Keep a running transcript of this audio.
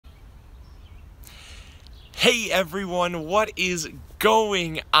Hey everyone, what is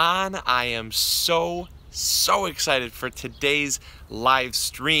going on? I am so excited for today's live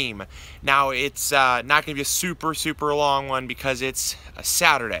stream. Now it's not going to be a super long one because it's a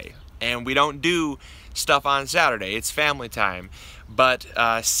Saturday and we don't do stuff on Saturday. It's family time. But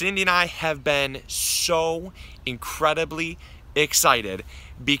Cindy and I have been so incredibly excited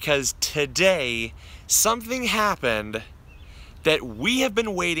because today something happened that we have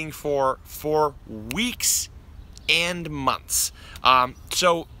been waiting for weeks and months.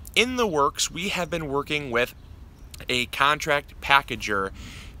 So in the works, we have been working with a contract packager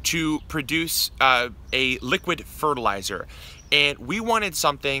to produce a liquid fertilizer. And we wanted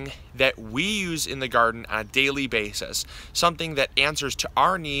something that we use in the garden on a daily basis, something that answers to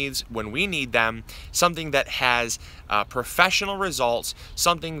our needs when we need them, something that has professional results,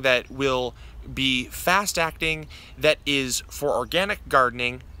 something that will be fast acting, that is for organic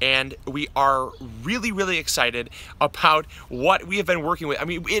gardening, and we are really excited about what we have been working with. I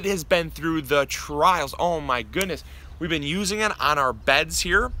mean, it has been through the trials. Oh my goodness. We've been using it on our beds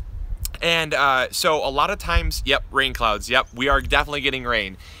here. And so a lot of times, yep, rain clouds. Yep, we are definitely getting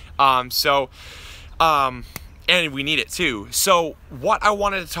rain. And we need it too. So what I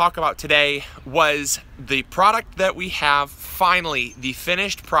wanted to talk about today was the product that we have, finally, the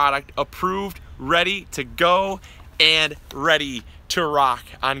finished product, approved, ready to go, and ready to rock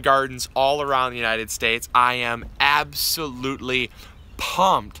on gardens all around the United States. I am absolutely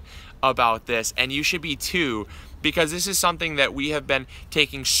pumped about this, and you should be too, because this is something that we have been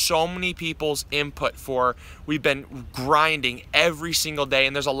taking so many people's input for. We've been grinding every single day,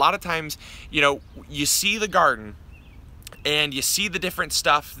 and there's a lot of times, you know, you see the garden and you see the different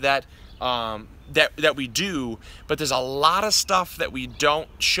stuff that that we do, but there's a lot of stuff that we don't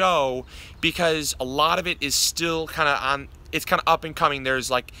show because a lot of it is still kind of on, it's kind of up and coming.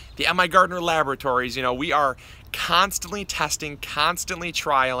 There's like the MIgardener laboratories, you know, we are constantly testing, constantly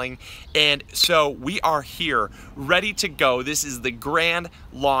trialing, and so we are here ready to go. This is the grand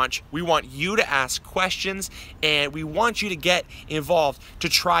launch. We want you to ask questions and we want you to get involved to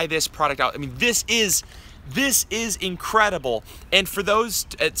try this product out. I mean, this is incredible. And for those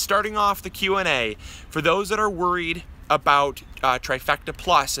starting off the Q&A, for those that are worried about Trifecta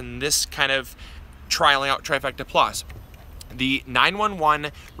Plus and this kind of trialing out Trifecta Plus, the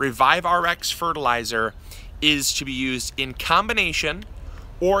 911 Revive RX fertilizer is to be used in combination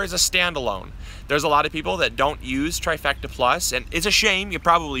or as a standalone. There's a lot of people that don't use Trifecta Plus, and it's a shame, you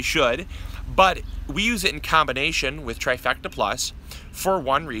probably should, but we use it in combination with Trifecta Plus for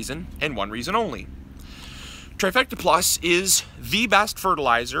one reason and one reason only. Trifecta Plus is the best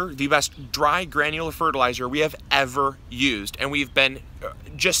fertilizer, the best dry granular fertilizer we have ever used, and we've been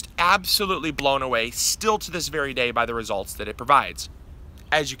just absolutely blown away still to this very day by the results that it provides.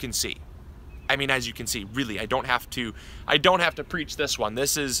 As you can see. I mean, as you can see, really, I don't have to preach this one.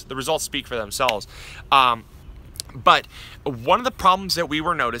 This is, the results speak for themselves. But one of the problems that we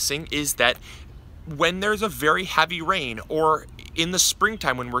were noticing is that when there's a very heavy rain, or in the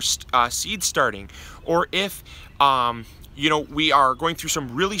springtime when we're seed starting, or if you know, we are going through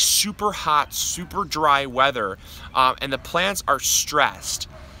some really super hot, super dry weather, and the plants are stressed,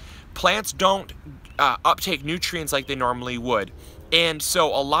 plants don't uptake nutrients like they normally would. And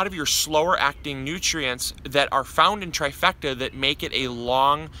so a lot of your slower acting nutrients that are found in Trifecta that make it a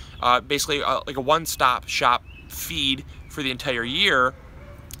long, basically like a one-stop shop feed for the entire year,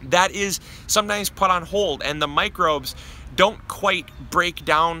 that is sometimes put on hold, and the microbes don't quite break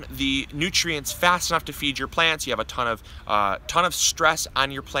down the nutrients fast enough to feed your plants. You have a ton of stress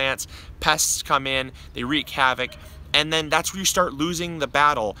on your plants. Pests come in, they wreak havoc, and then that's where you start losing the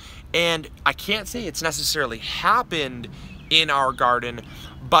battle. And I can't say it's necessarily happened in our garden,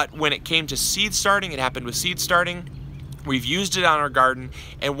 but when it came to seed starting, it happened with seed starting. We've used it on our garden,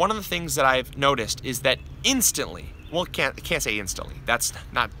 and one of the things that I've noticed is that instantly, well, can't say instantly, that's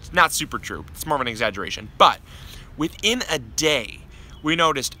not super true, it's more of an exaggeration, but within a day, we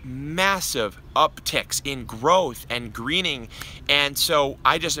noticed massive upticks in growth and greening, and so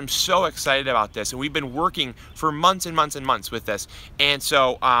I just am so excited about this, and we've been working for months and months and months with this, and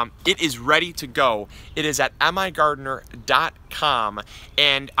so it is ready to go. It is at MIgardener.com,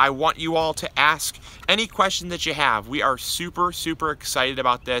 and I want you all to ask any question that you have. We are super excited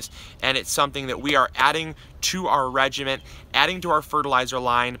about this, and it's something that we are adding to our regiment, adding to our fertilizer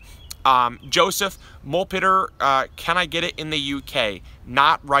line. Joseph, Mulpitter, can I get it in the UK?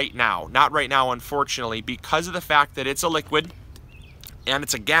 Not right now. Not right now, unfortunately, because of the fact that it's a liquid and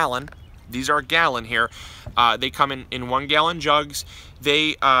it's a gallon. These are a gallon here. They come in 1 gallon jugs.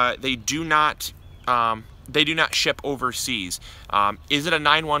 They do not They do not ship overseas. Is it a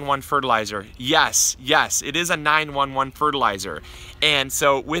 911 fertilizer? Yes, it is a 911 fertilizer. And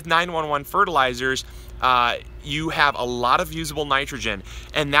so with 911 fertilizers, you have a lot of usable nitrogen,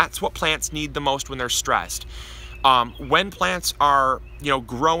 and that's what plants need the most when they're stressed. When plants are,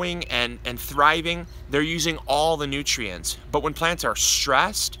 growing and thriving, they're using all the nutrients. But when plants are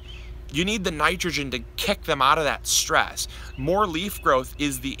stressed, you need the nitrogen to kick them out of that stress. More leaf growth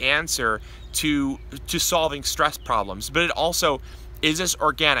is the answer to solving stress problems. But it also, is this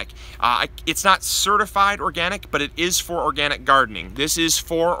organic? It's not certified organic, but it is for organic gardening. This is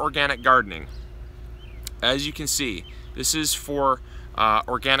for organic gardening. As you can see, this is for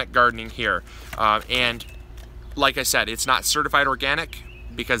organic gardening here. And like I said, it's not certified organic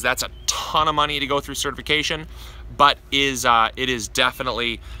because that's a ton of money to go through certification, but it is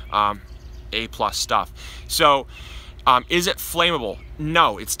definitely A+ stuff. So is it flammable?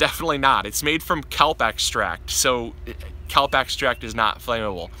 No, it's definitely not. It's made from kelp extract, so kelp extract is not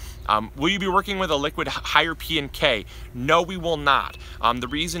flammable. Will you be working with a liquid higher P and K? No, we will not. The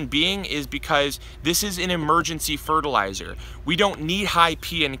reason being is because this is an emergency fertilizer. We don't need high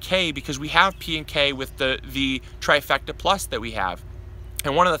P and K because we have P and K with the Trifecta Plus that we have.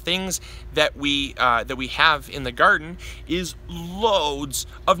 And one of the things that we have in the garden is loads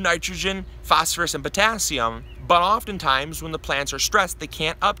of nitrogen, phosphorus, and potassium. But oftentimes when the plants are stressed, they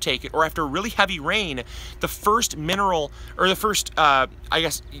can't uptake it, or after really heavy rain, the first mineral, or the first,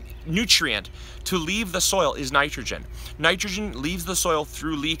 nutrient to leave the soil is nitrogen. Nitrogen leaves the soil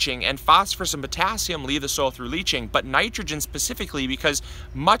through leaching, and phosphorus and potassium leave the soil through leaching, but nitrogen specifically, because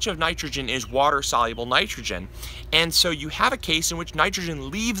much of nitrogen is water-soluble nitrogen. And so you have a case in which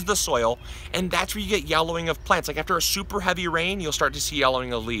nitrogen leaves the soil, and that's where you get yellowing of plants. Like after a super heavy rain, you'll start to see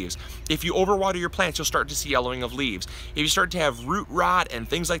yellowing of leaves. If you overwater your plants, you'll start to see yellowing of leaves. If you start to have root rot and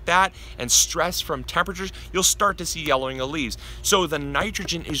things like that, and stress from temperatures, you'll start to see yellowing of leaves. So the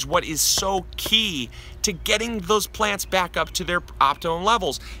nitrogen is what is so key to getting those plants back up to their optimum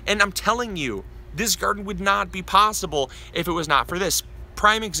levels. And I'm telling you, this garden would not be possible if it was not for this.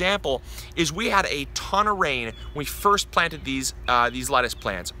 Prime example is we had a ton of rain when we first planted these lettuce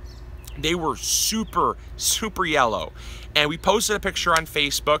plants. They were super yellow. And we posted a picture on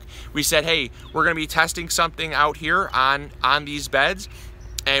Facebook. We said, hey, we're gonna be testing something out here on these beds,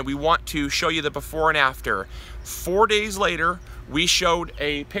 and we want to show you the before and after. 4 days later, we showed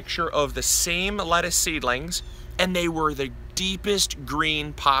a picture of the same lettuce seedlings, and they were the deepest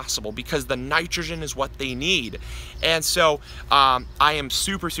green possible because the nitrogen is what they need. And so I am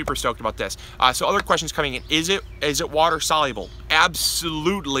super stoked about this. So other questions coming in: is it water soluble?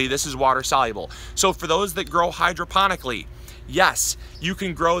 Absolutely, this is water soluble. So for those that grow hydroponically, yes, you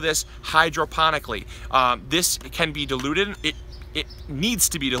can grow this hydroponically. This can be diluted. It needs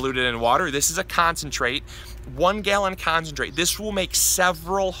to be diluted in water. This is a concentrate, 1 gallon concentrate. This will make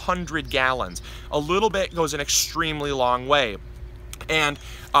several hundred gallons. A little bit goes an extremely long way. And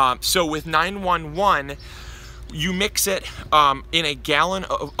so with 911, you mix it in a gallon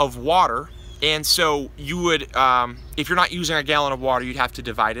of water. And so you would, if you're not using a gallon of water, you'd have to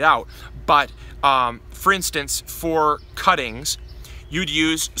divide it out. But for instance, for cuttings, you'd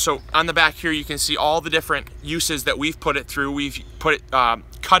use, so on the back here you can see all the different uses that we've put it through. We've put it,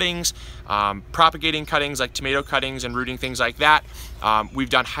 cuttings, propagating cuttings like tomato cuttings and rooting, things like that. We've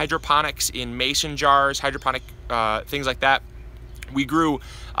done hydroponics in mason jars, hydroponic things like that. We grew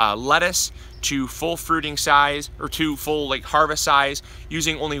lettuce to full fruiting size, or to full like harvest size,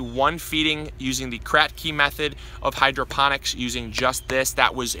 using only 1 feeding, using the Kratky method of hydroponics, using just this.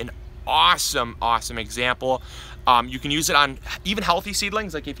 That was an awesome example. You can use it on even healthy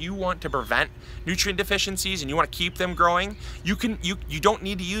seedlings. Like if you want to prevent nutrient deficiencies and you want to keep them growing, you don't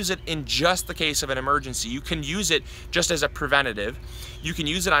need to use it in just the case of an emergency. You can use it just as a preventative. You can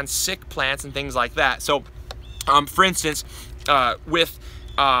use it on sick plants and things like that. So for instance,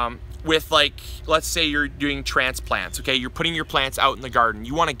 with like, let's say you're doing transplants, okay? You're putting your plants out in the garden.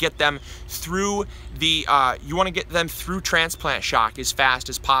 You want to get them through transplant shock as fast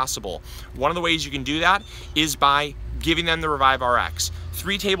as possible. One of the ways you can do that is by giving them the Revive RX,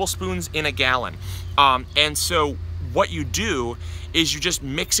 3 tablespoons in a gallon. And so what you do is you just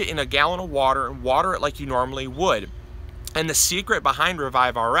mix it in a gallon of water and water it like you normally would. And the secret behind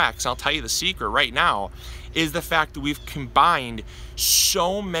Revive RX, I'll tell you the secret right now, is the fact that we've combined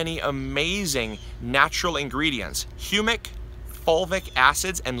so many amazing natural ingredients: humic, fulvic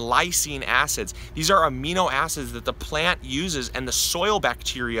acids, and lysine acids. These are amino acids that the plant uses and the soil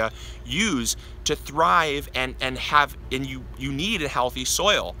bacteria use to thrive and you need a healthy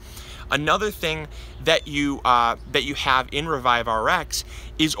soil. Another thing that you have in Revive RX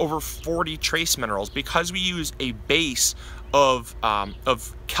is over 40 trace minerals. Because we use a base of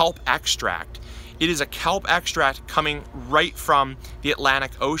kelp extract. It is a kelp extract coming right from the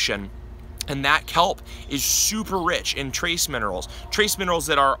Atlantic Ocean. And that kelp is super rich in trace minerals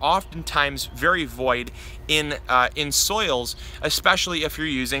that are oftentimes very void in soils, especially if you're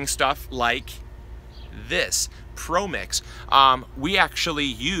using stuff like this ProMix. We actually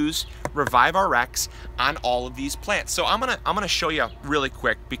use Revive RX on all of these plants. So I'm gonna show you really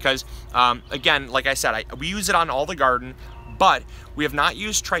quick because again, like I said, we use it on all the garden, but we have not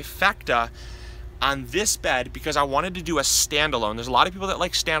used Trifecta on this bed because I wanted to do a standalone. There's a lot of people that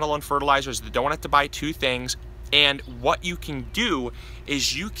like standalone fertilizers that don't have to buy two things. And what you can do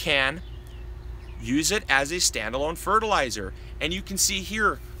is you can use it as a standalone fertilizer. And you can see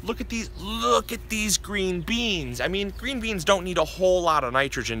here, look at these green beans. I mean, green beans don't need a whole lot of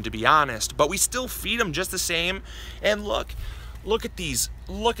nitrogen, to be honest, but we still feed them just the same. And look at these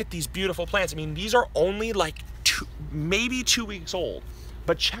beautiful plants. I mean, these are only like maybe 2 weeks old.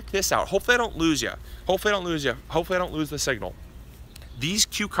 But check this out. Hopefully I don't lose you. Hopefully I don't lose you. Hopefully I don't lose the signal. These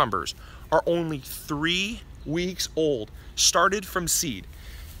cucumbers are only 3 weeks old, started from seed.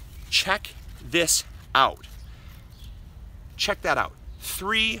 Check this out. Check that out.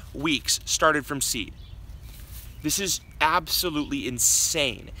 3 weeks started from seed. This is absolutely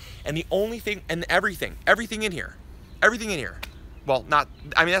insane. And the only thing, and everything in here, well, not,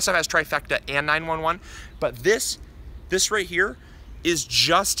 I mean, that stuff has Trifecta and 911, but this right here is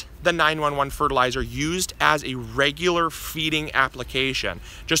just the 911 fertilizer used as a regular feeding application,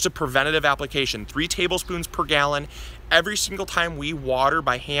 just a preventative application, 3 tablespoons per gallon. Every single time we water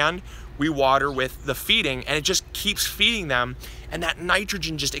by hand, we water with the feeding, and it just keeps feeding them, and that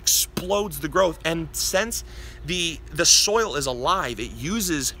nitrogen just explodes the growth. And since the soil is alive, it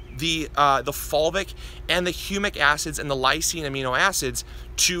uses the fulvic and the humic acids and the lysine amino acids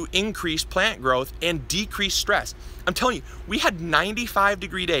to increase plant growth and decrease stress. I'm telling you, we had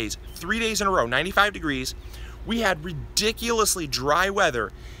 95-degree days, 3 days in a row, 95 degrees. We had ridiculously dry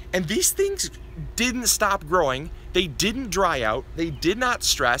weather, and these things didn't stop growing. They didn't dry out. They did not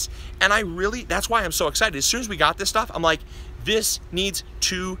stress. And that's why I'm so excited. As soon as we got this stuff, I'm like, this needs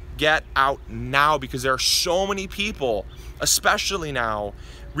to get out now, because there are so many people, especially now,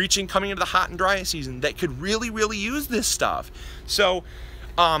 coming into the hot and dry season, that could really use this stuff. So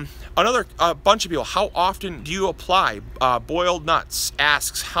another bunch of people, how often do you apply? Boiled Nuts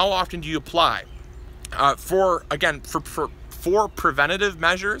asks, how often do you apply? For preventative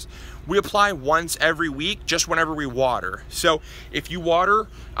measures, we apply once every week, just whenever we water. So if you water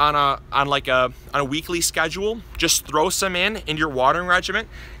on a weekly schedule, just throw some in your watering regimen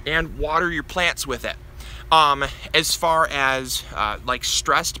and water your plants with it. As far as like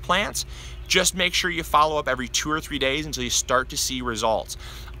stressed plants, just make sure you follow up every 2 or 3 days until you start to see results.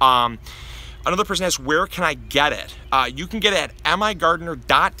 Another person asks, where can I get it? You can get it at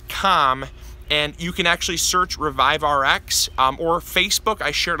MIgardener.com, and you can actually search Revive RX or Facebook.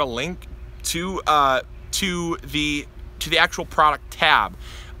 I shared a link to the actual product tab.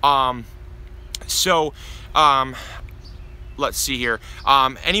 Let's see here.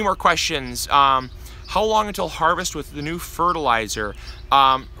 Any more questions? How long until harvest with the new fertilizer?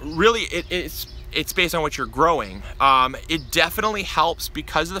 Really, it's based on what you're growing. It definitely helps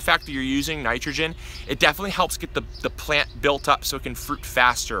because of the fact that you're using nitrogen. It definitely helps get the plant built up so it can fruit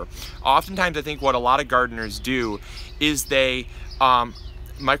faster. Oftentimes, I think what a lot of gardeners do is they,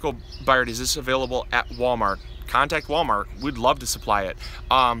 Michael Byard, is this available at Walmart? Contact Walmart. We'd love to supply it.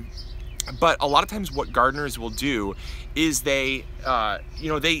 But a lot of times what gardeners will do is they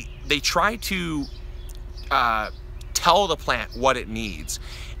try to tell the plant what it needs.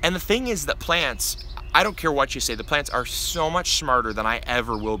 And the thing is that plants, I don't care what you say, the plants are so much smarter than I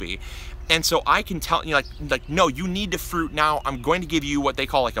ever will be. And so I can tell you, like, no, you need to fruit now. I'm going to give you what they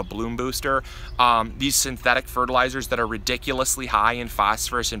call like a bloom booster. These synthetic fertilizers that are ridiculously high in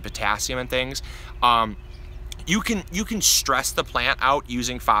phosphorus and potassium and things. You can stress the plant out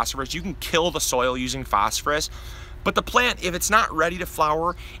using phosphorus. You can kill the soil using phosphorus. But the plant, if it's not ready to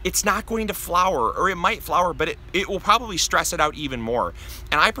flower, it's not going to flower, or it might flower, but it will probably stress it out even more.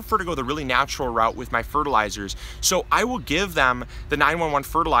 And I prefer to go the really natural route with my fertilizers. So I will give them the 911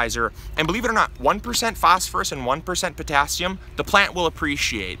 fertilizer, and believe it or not, 1% phosphorus and 1% potassium, the plant will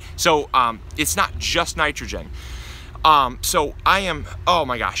appreciate. So it's not just nitrogen. So I am, oh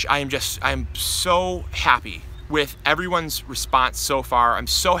my gosh, I am so happy with everyone's response so far. I'm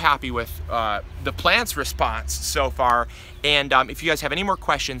so happy with the plant's response so far. And if you guys have any more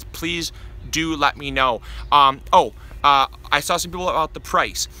questions, please do let me know. I saw some people about the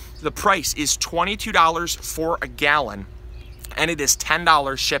price. The price is $22 for a gallon, and it is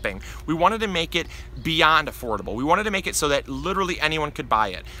 $10 shipping. We wanted to make it beyond affordable. We wanted to make it so that literally anyone could buy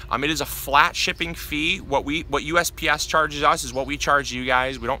it. It is a flat shipping fee. What USPS charges us is what we charge you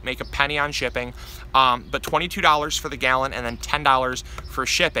guys. We don't make a penny on shipping, but $22 for the gallon and then $10 for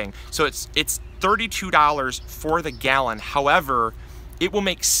shipping. So it's $32 for the gallon. However, it will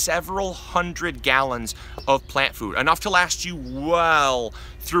make several hundred gallons of plant food, enough to last you well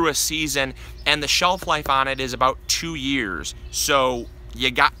through a season, and the shelf life on it is about 2 years. So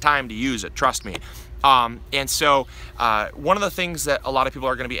you got time to use it, trust me. And so one of the things that a lot of people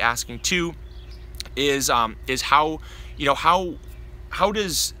are gonna be asking too is how, you know, how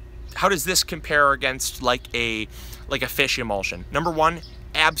does this compare against like a fish emulsion? Number one,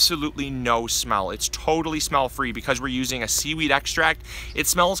 absolutely no smell. It's totally smell free because we're using a seaweed extract. It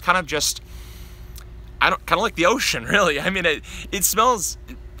smells kind of just, kind of like the ocean, really. I mean, it smells,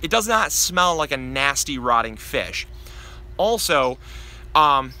 it does not smell like a nasty rotting fish. Also,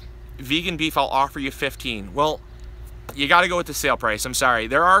 vegan beef, I'll offer you 15. Well, you got to go with the sale price. I'm sorry.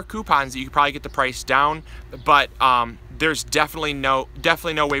 There are coupons that you could probably get the price down, but there's definitely no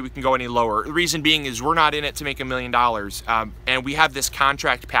way we can go any lower. The reason being is we're not in it to make $1 million, and we have this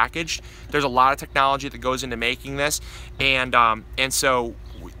contract packaged. There's a lot of technology that goes into making this, and so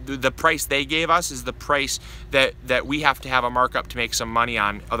the price they gave us is the price that we have to have a markup to make some money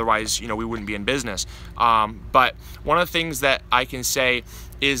on. Otherwise, you know, we wouldn't be in business. But one of the things that I can say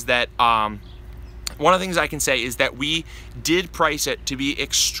is that we did price it to be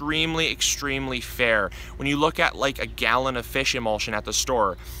extremely, extremely fair. When you look at like a gallon of fish emulsion at the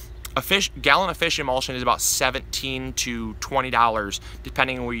store, gallon of fish emulsion is about $17 to $20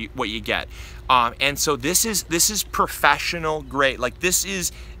 depending on what you get. And so this is professional grade. Like, this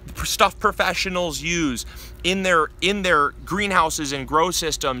is stuff professionals use in their greenhouses and grow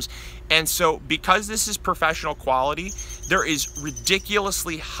systems. And so because this is professional quality, there is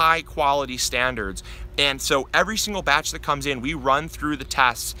ridiculously high quality standards. And so every single batch that comes in, we run through the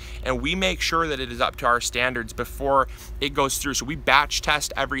tests and we make sure that it is up to our standards before it goes through. So we batch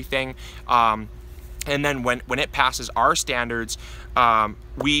test everything. And then when it passes our standards,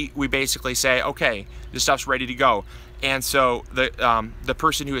 we basically say, okay, this stuff's ready to go. And so the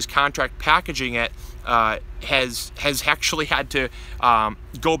person who is contract packaging it has actually had to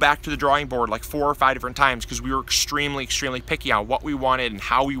go back to the drawing board like 4 or 5 different times because we were extremely, extremely picky on what we wanted and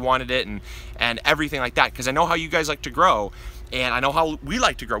how we wanted it and everything like that. Because I know how you guys like to grow, and I know how we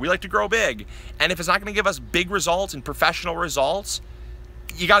like to grow. We like to grow big. And if it's not going to give us big results and professional results,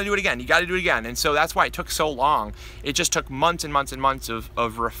 you got to do it again. You got to do it again. And so that's why it took so long. It just took months and months and months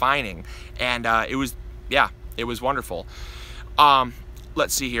of refining. And it was wonderful.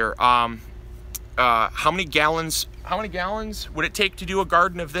 Let's see here. How many gallons would it take to do a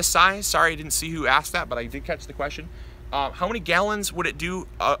garden of this size? Sorry, I didn't see who asked that, but I did catch the question. How many gallons would it do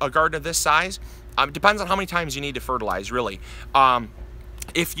a garden of this size? It depends on how many times you need to fertilize, really.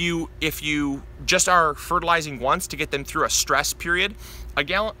 If you just are fertilizing once to get them through a stress period, a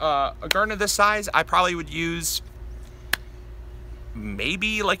garden of this size, I probably would use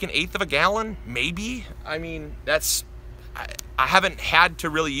maybe like 1/8 of a gallon, maybe. I mean, I haven't had to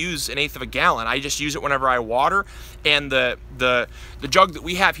really use 1/8 of a gallon. I just use it whenever I water, and the jug that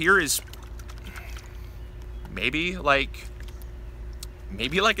we have here is maybe like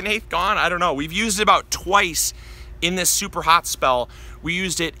 1/8 gone. I don't know. We've used it about twice in this super hot spell. We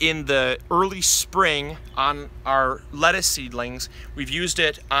used it in the early spring on our lettuce seedlings. We've used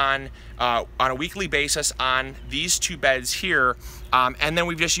it on a weekly basis on these 2 beds here. And then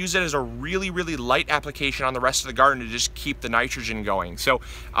we've just used it as a really, really light application on the rest of the garden to just keep the nitrogen going. So,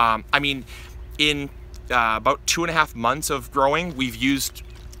 I mean, in about 2.5 months of growing, we've used,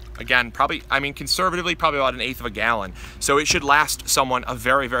 again, probably, I mean, conservatively, probably about 1/8 of a gallon. So it should last someone a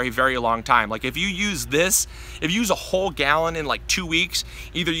very, very, very long time. Like, if you use this, if you use a whole gallon in like 2 weeks,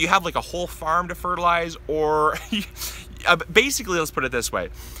 either you have like a whole farm to fertilize, or basically, let's put it this way.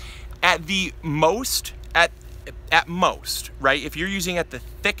 At the most, at most, right? If you're using at the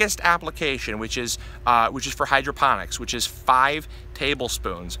thickest application, which is for hydroponics, which is 5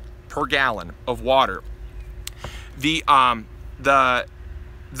 tablespoons per gallon of water, the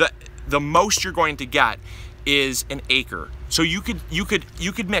most you're going to get is 1 acre. So you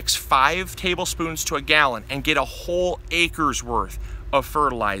could mix 5 tablespoons to a gallon and get a whole acre's worth of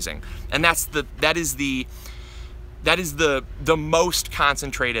fertilizing, and that is the most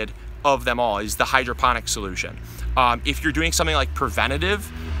concentrated of them all is the hydroponic solution. If you're doing something like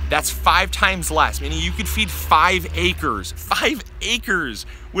preventative, that's 5 times less, meaning you could feed 5 acres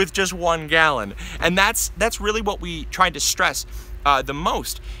with just 1 gallon. And that's really what we tried to stress the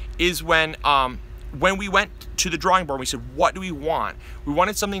most, is when we went to the drawing board, we said, what do we want? We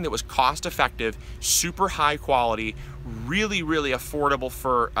wanted something that was cost effective, super high quality, really, really affordable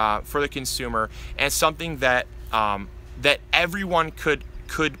for the consumer, and something that that everyone could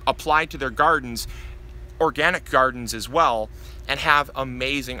apply to their gardens, organic gardens as well, and have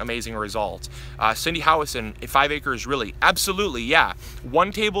amazing, amazing results. Cindy Howison, 5 acres, really, absolutely, yeah.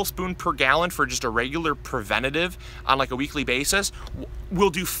 1 tablespoon per gallon for just a regular preventative on like a weekly basis, we'll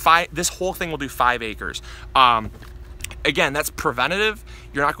do 5, this whole thing will do 5 acres. Again, that's preventative.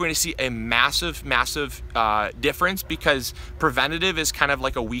 You're not going to see a massive, massive difference, because preventative is kind of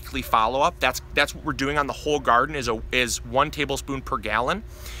like a weekly follow-up. That's what we're doing on the whole garden, is 1 tablespoon per gallon.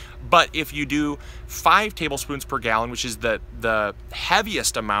 But if you do 5 tablespoons per gallon, which is the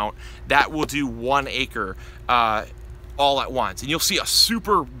heaviest amount, that will do 1 acre all at once. And you'll see a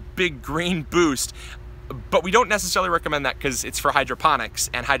super big green boost, but we don't necessarily recommend that because it's for hydroponics,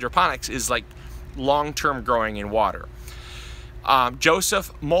 and hydroponics is like long-term growing in water.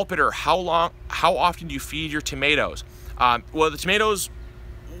 Joseph Mulpeter, how often do you feed your tomatoes? Well, the tomatoes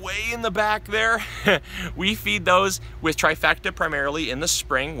way in the back there, we feed those with trifecta primarily in the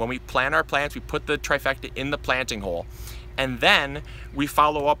spring. When we plant our plants, we put the trifecta in the planting hole, and then we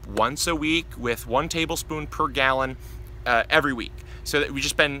follow up once a week with 1 tablespoon per gallon every week. So that we've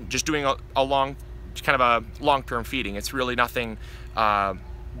just been doing a long-term feeding. It's really nothing that,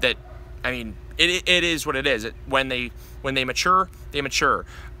 I mean, it is what it is. When they mature, they mature.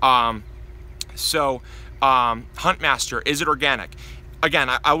 Huntmaster, is it organic? Again,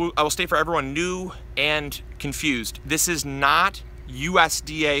 I will state for everyone new and confused, this is not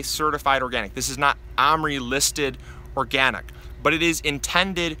USDA certified organic. This is not OMRI listed organic, but it is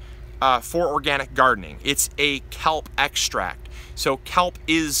intended for organic gardening. It's a kelp extract. So kelp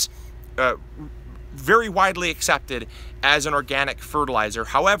is very widely accepted as an organic fertilizer.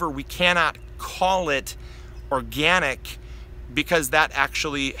 However, we cannot call it organic because that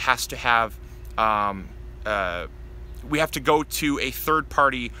actually has to have we have to go to a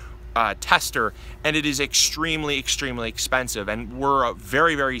third-party tester, and it is extremely, extremely expensive. And we're a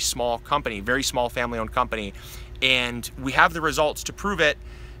very, very small company, very small family-owned company, and we have the results to prove it,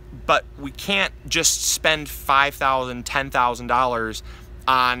 but we can't just spend $5,000, $10,000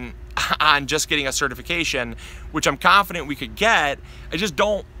 on just getting a certification, which I'm confident we could get. I just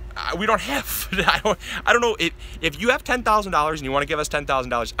don't. We don't have. I don't know if you have $10,000 and you want to give us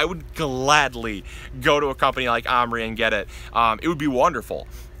 $10,000, I would gladly go to a company like OMRI and get it. It would be wonderful.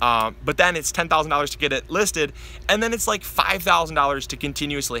 But then it's $10,000 to get it listed, and then it's like $5,000 to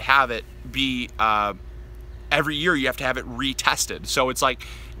continuously have it be. Every year you have to have it retested. So it's like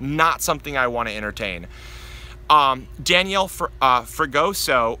not something I want to entertain. Danielle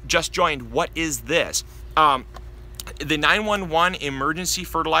Fregoso just joined. What is this? The 911 emergency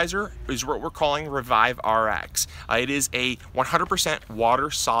fertilizer is what we're calling Revive RX. It is a 100%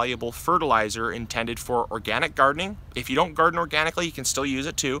 water-soluble fertilizer intended for organic gardening. If you don't garden organically, you can still use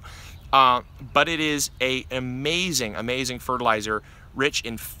it too. But it is an amazing, amazing fertilizer, rich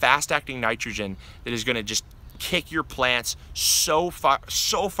in fast-acting nitrogen that is going to just kick your plants so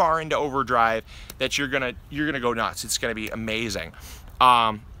far into overdrive that you're gonna go nuts. It's gonna be amazing.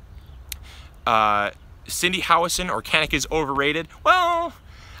 Cindy Howison, organic is overrated. Well,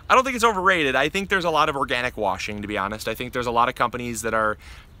 I don't think it's overrated. I think there's a lot of organic washing, to be honest. I think there's a lot of companies that are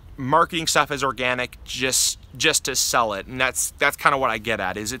marketing stuff as organic just to sell it, and that's kind of what I get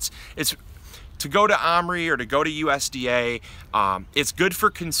at. Is it's to go to OMRI or to go to USDA. It's good for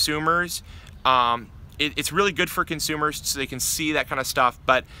consumers. It's really good for consumers so they can see that kind of stuff,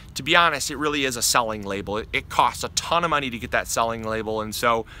 but to be honest, it really is a selling label. It costs a ton of money to get that selling label, and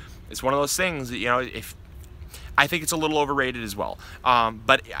so it's one of those things that, you know, I think it's a little overrated as well.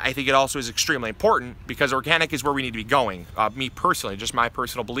 But I think it also is extremely important because organic is where we need to be going. Me personally, just my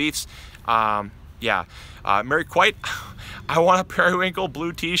personal beliefs. Yeah. Mary Quite, I want a periwinkle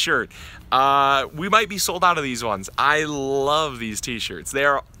blue t-shirt. We might be sold out of these ones. I love these t-shirts. They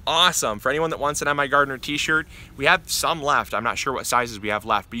are awesome. For anyone that wants an MIgardener t-shirt, we have some left. I'm not sure what sizes we have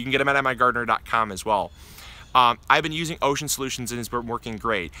left, but you can get them at MIgardener.com as well. I've been using Ocean Solutions and it's been working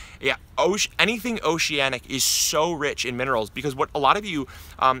great. Yeah, anything oceanic is so rich in minerals because what a lot of you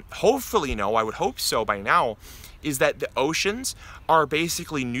hopefully know, I would hope so by now, is that the oceans are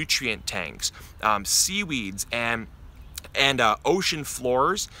basically nutrient tanks. Seaweeds and ocean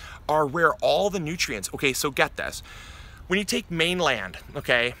floors are where all the nutrients, okay, so get this. When you take mainland,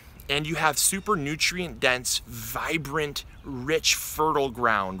 okay, and you have super nutrient dense, vibrant, rich, fertile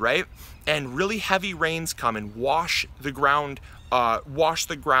ground, right? And really heavy rains come and wash the ground,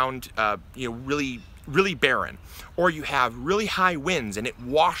 really barren. Or you have really high winds and it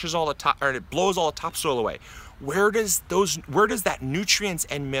washes all the top, or it blows all the topsoil away. Where does that nutrients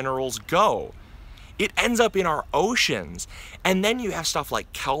and minerals go? It ends up in our oceans. And then you have stuff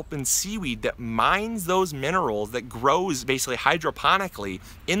like kelp and seaweed that mines those minerals, that grows basically hydroponically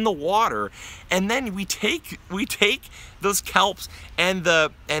in the water. And then we take those kelps and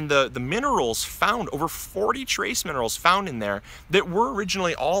the minerals found, over 40 trace minerals found in there that were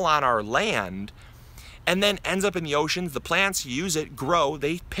originally all on our land, and then ends up in the oceans. The plants use it, grow,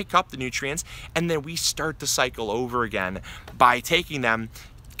 they pick up the nutrients, and then we start the cycle over again by taking them,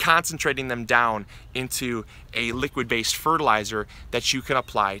 concentrating them down into a liquid-based fertilizer that you can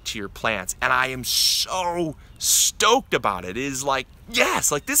apply to your plants. And I am so stoked about it. It is like,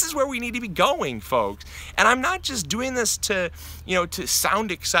 yes, like this is where we need to be going, folks. And I'm not just doing this to, to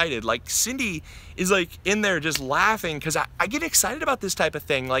sound excited. Like Cindy is like in there just laughing because I get excited about this type of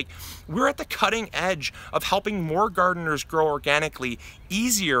thing. Like we're at the cutting edge of helping more gardeners grow organically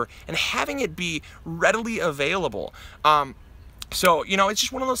easier and having it be readily available. So, it's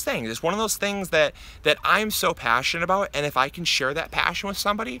just one of those things. It's one of those things that I'm so passionate about, and if I can share that passion with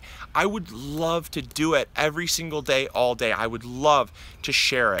somebody, I would love to do it every single day, all day. I would love to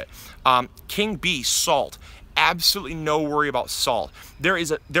share it. King Bee, salt. Absolutely no worry about salt. There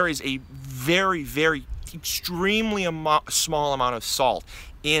is a very, very extremely small amount of salt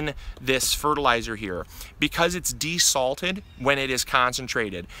in this fertilizer here because it's desalted when it is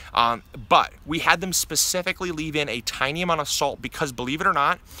concentrated. But we had them specifically leave in a tiny amount of salt because, believe it or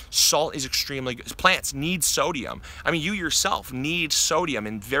not, salt is extremely good. Plants need sodium. I mean, you yourself need sodium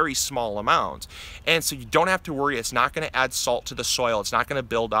in very small amounts. And so you don't have to worry. It's not going to add salt to the soil. It's not going to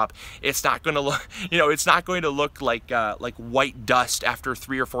build up. It's not going to look, it's not going to look like white dust after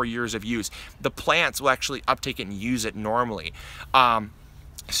 3 or 4 years of use. The plants will actually uptake it and use it normally.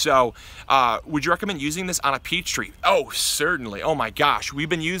 So, would you recommend using this on a peach tree? Oh, certainly. Oh my gosh, we've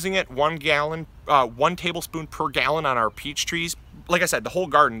been using it 1 tablespoon per gallon on our peach trees. Like I said, the whole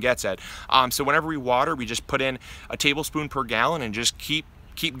garden gets it. So whenever we water, we just put in a tablespoon per gallon and just keep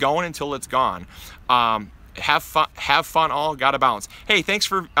going until it's gone. Have fun all, gotta bounce. Hey, thanks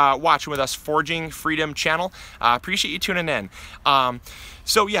for watching with us, Forging Freedom channel. Appreciate you tuning in.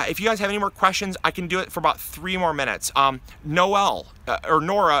 So yeah, if you guys have any more questions, I can do it for about 3 more minutes. Nora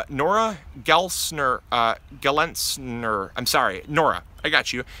Gelsner, I'm sorry, Nora, I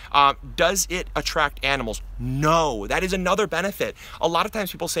got you. Does it attract animals? No, that is another benefit. A lot of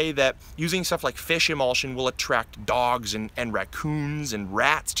times people say that using stuff like fish emulsion will attract dogs and raccoons and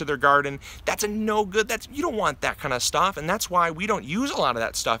rats to their garden. That's a no good. You don't want that kind of stuff, and that's why we don't use a lot of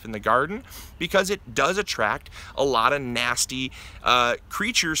that stuff in the garden, because it does attract a lot of nasty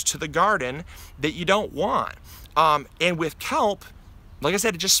creatures to the garden that you don't want. And with kelp, like I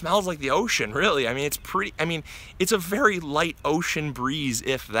said, it just smells like the ocean, really. I mean, it's a very light ocean breeze,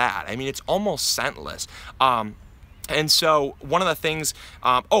 if that. I mean, it's almost scentless. And so one of the things,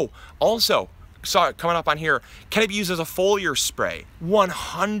 also, saw it coming up on here, can it be used as a foliar spray?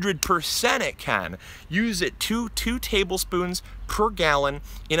 100% it can. Use it 2 tablespoons per gallon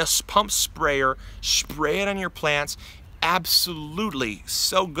in a pump sprayer, spray it on your plants. Absolutely,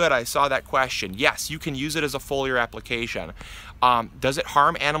 so good. I saw that question. Yes, you can use it as a foliar application. Does it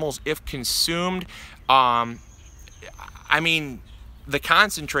harm animals if consumed? I mean, the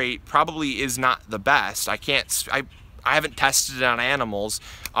concentrate probably is not the best. I haven't tested it on animals.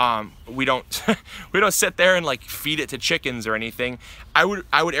 We don't we don't sit there and like feed it to chickens or anything. I would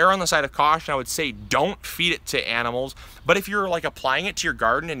err on the side of caution. I would say don't feed it to animals. But if you're like applying it to your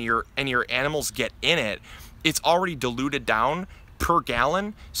garden and your animals get in it, it's already diluted down per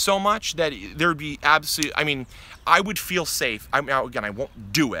gallon so much that there'd be I would feel safe. Again, I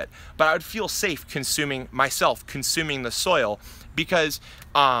won't do it, but I would feel safe consuming the soil because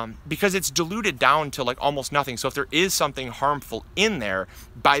it's diluted down to like almost nothing. So if there is something harmful in there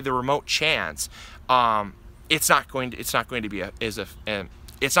by the remote chance, it's not going to be an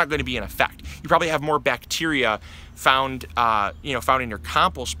effect. You probably have more bacteria found in your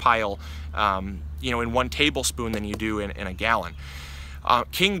compost pile in 1 tablespoon than you do in a gallon.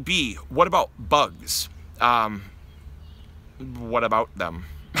 King Bee, what about bugs? What about them?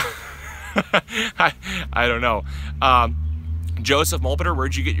 I don't know. Joseph Mulpeter,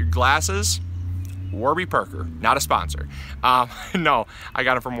 where'd you get your glasses? Warby Parker, not a sponsor. No, I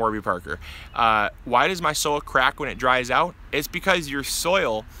got it from Warby Parker. Why does my soil crack when it dries out? It's because your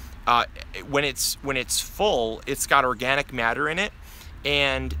soil, when it's full, it's got organic matter in it.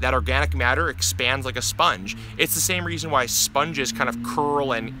 and that organic matter expands like a sponge. It's the same reason why sponges kind of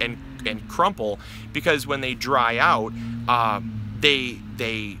curl and crumple, because when they dry out, they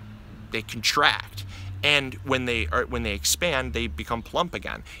contract, and when they expand, they become plump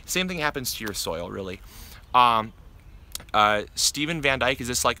again. Same thing happens to your soil, really. Steven Van Dyke, is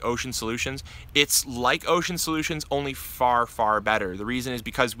this like Ocean Solutions? It's like Ocean Solutions, only far, far better. The reason is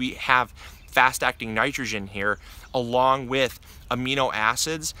because we have fast-acting nitrogen here, along with amino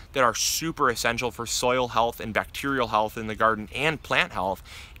acids that are super essential for soil health and bacterial health in the garden and plant health.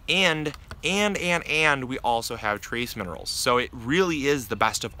 And we also have trace minerals. So it really is the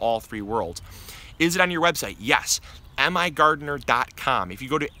best of all three worlds. Is it on your website? Yes. MIgardener.com. If you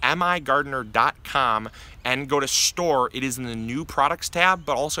go to MIgardener.com and go to store, it is in the new products tab.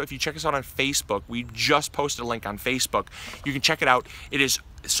 But also, if you check us out on Facebook, we just posted a link on Facebook. You can check it out. It is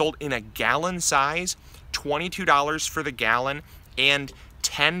sold in a gallon size, $22 for the gallon, and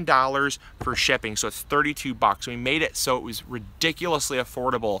 $10 for shipping. So it's 32 bucks. We made it so it was ridiculously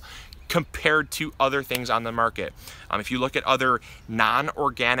affordable compared to other things on the market. If you look at other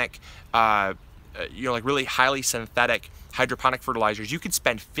non-organic, like really highly synthetic hydroponic fertilizers, you could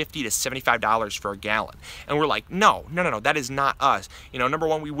spend $50 to $75 for a gallon. And we're like, no, that is not us. Number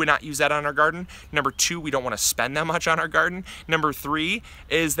one, we would not use that on our garden. Number two, we don't want to spend that much on our garden. Number three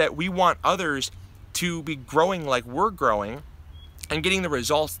is that we want others to be growing like we're growing and getting the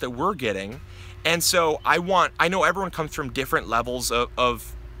results that we're getting. And so I know everyone comes from different levels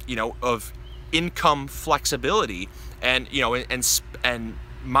of income flexibility and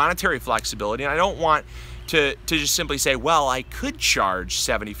monetary flexibility, and I don't want to just simply say, well, I could charge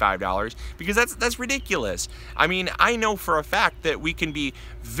 $75, because that's ridiculous. I mean, I know for a fact that we can be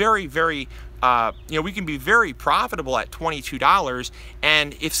very, very we can be very profitable at $22,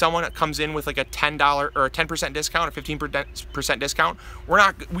 and if someone comes in with like a $10 or a 10% discount or 15% discount,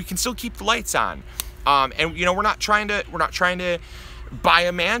 we can still keep the lights on. And we're not trying to buy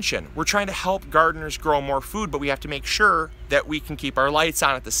a mansion. We're trying to help gardeners grow more food, but we have to make sure that we can keep our lights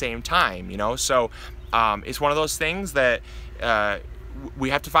on at the same time, So it's one of those things that we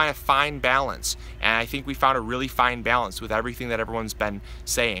have to find a fine balance, and I think we found a really fine balance with everything that everyone's been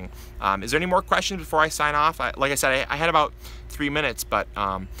saying. Is there any more questions before I sign off? Like I said, I had about 3 minutes, but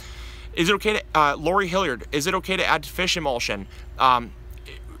is it okay to, Lori Hilliard, is it okay to add fish emulsion?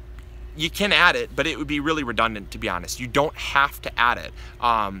 You can add it, but it would be really redundant, to be honest. You don't have to add it.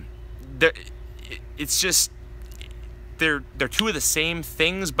 It's just, they're two of the same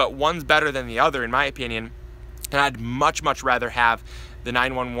things, but one's better than the other, in my opinion. And I'd much rather have the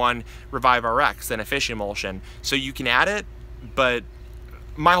 911 Revive RX than a fish emulsion. So you can add it, but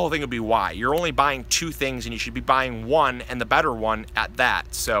my whole thing would be why. You're only buying two things, and you should be buying one, and the better one at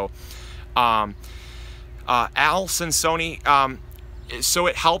that. So, Al Sansoni, so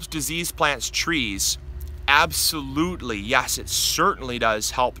it helps diseased plants, trees. Absolutely, yes, it certainly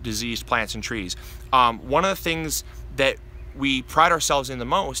does help diseased plants and trees. One of the things that we pride ourselves in the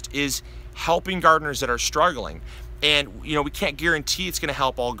most is helping gardeners that are struggling. And we can't guarantee it's going to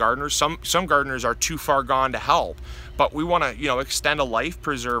help all gardeners. Some gardeners are too far gone to help, but we want to extend a life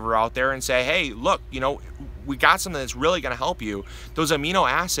preserver out there and say, hey, look, we got something that's really going to help you. Those amino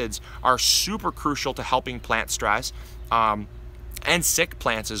acids are super crucial to helping plant stress. And sick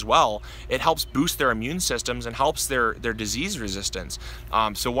plants as well. It helps boost their immune systems and helps their disease resistance.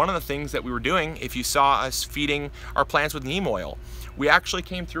 So one of the things that we were doing, if you saw us feeding our plants with neem oil, we actually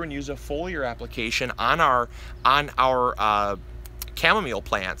came through and used a foliar application on our chamomile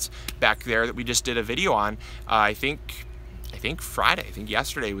plants back there that we just did a video on. I think Friday. I think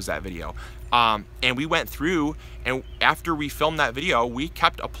yesterday was that video. And we went through, and after we filmed that video, we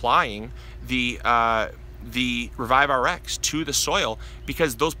kept applying the Revive RX to the soil,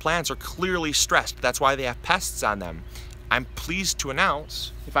 because those plants are clearly stressed. That's why they have pests on them. I'm pleased to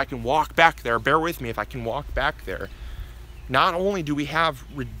announce, if I can walk back there, bear with me if I can walk back there, not only do we have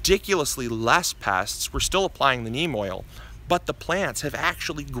ridiculously less pests, we're still applying the neem oil, but the plants have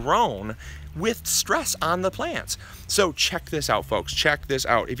actually grown with stress on the plants. So check this out, folks. Check this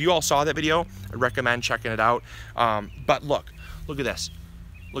out. If you all saw that video, I recommend checking it out. But look at this.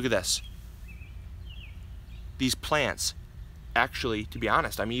 Look at this. These plants, actually, to be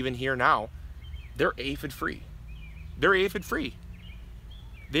honest, I'm even here now, they're aphid free. They're aphid free.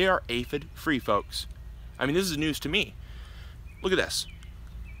 They are aphid free, folks. I mean, this is news to me. Look at this.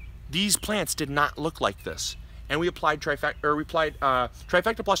 These plants did not look like this. And we applied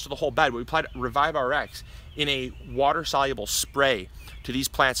Trifecta Plus to the whole bed. We applied Revive RX in a water-soluble spray to these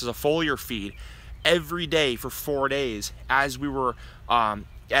plants as a foliar feed every day for 4 days as we were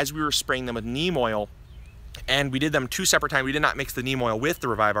spraying them with neem oil. and we did them 2 separate times. We did not mix the neem oil with the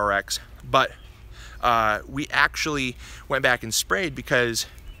Revive RX, but we actually went back and sprayed because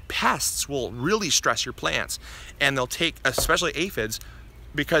pests will really stress your plants, and they'll take, especially aphids,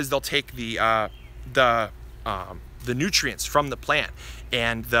 because they'll take the nutrients from the plant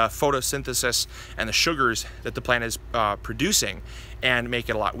and the photosynthesis and the sugars that the plant is producing and make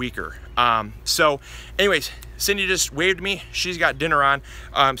it a lot weaker. So anyways, Cindy just waved at me. She's got dinner on,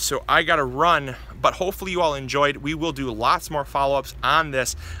 so I gotta run, but hopefully you all enjoyed. We will do lots more follow-ups on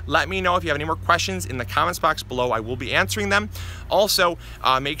this. Let me know if you have any more questions in the comments box below. I will be answering them. Also,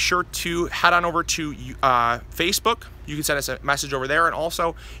 make sure to head on over to Facebook. You can send us a message over there, and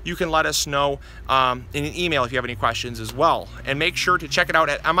also you can let us know in an email if you have any questions as well. And make sure to check it out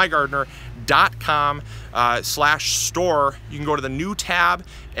at MIgardener.com/store. You can go to the new tab,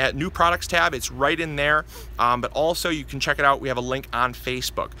 at new products tab. It's right in there. But also you can check it out. We have a link on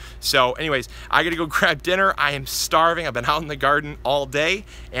Facebook. So anyways, I gotta go grab dinner. I am starving. I've been out in the garden all day,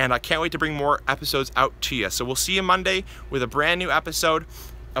 and I can't wait to bring more episodes out to you. So we'll see you Monday with a brand new episode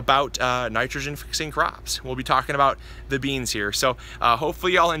about nitrogen fixing crops. We'll be talking about the beans here. So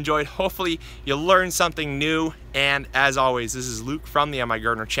hopefully y'all enjoyed. Hopefully you learned something new. And as always, this is Luke from the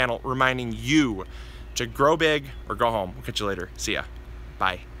MIgardener channel reminding you to grow big or go home. We'll catch you later. See ya.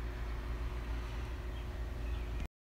 Bye.